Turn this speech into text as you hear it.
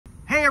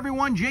Hey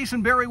everyone,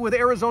 Jason Berry with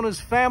Arizona's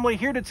Family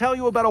here to tell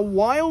you about a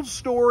wild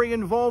story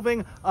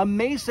involving a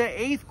Mesa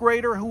 8th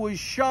grader who was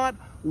shot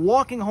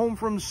walking home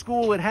from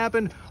school. It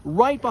happened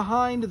right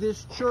behind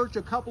this church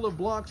a couple of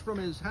blocks from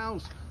his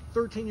house.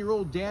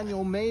 13-year-old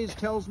Daniel Mays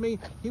tells me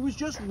he was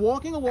just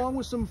walking along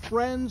with some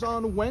friends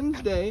on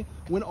Wednesday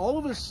when all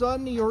of a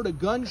sudden he heard a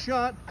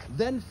gunshot,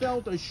 then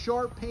felt a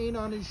sharp pain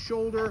on his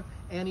shoulder,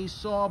 and he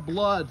saw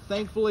blood.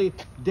 Thankfully,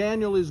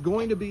 Daniel is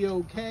going to be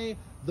okay.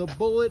 The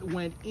bullet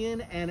went in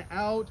and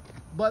out,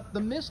 but the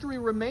mystery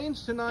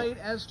remains tonight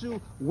as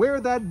to where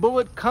that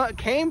bullet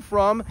came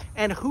from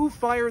and who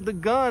fired the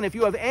gun. If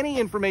you have any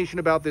information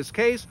about this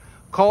case,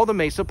 call the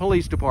Mesa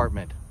Police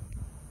Department.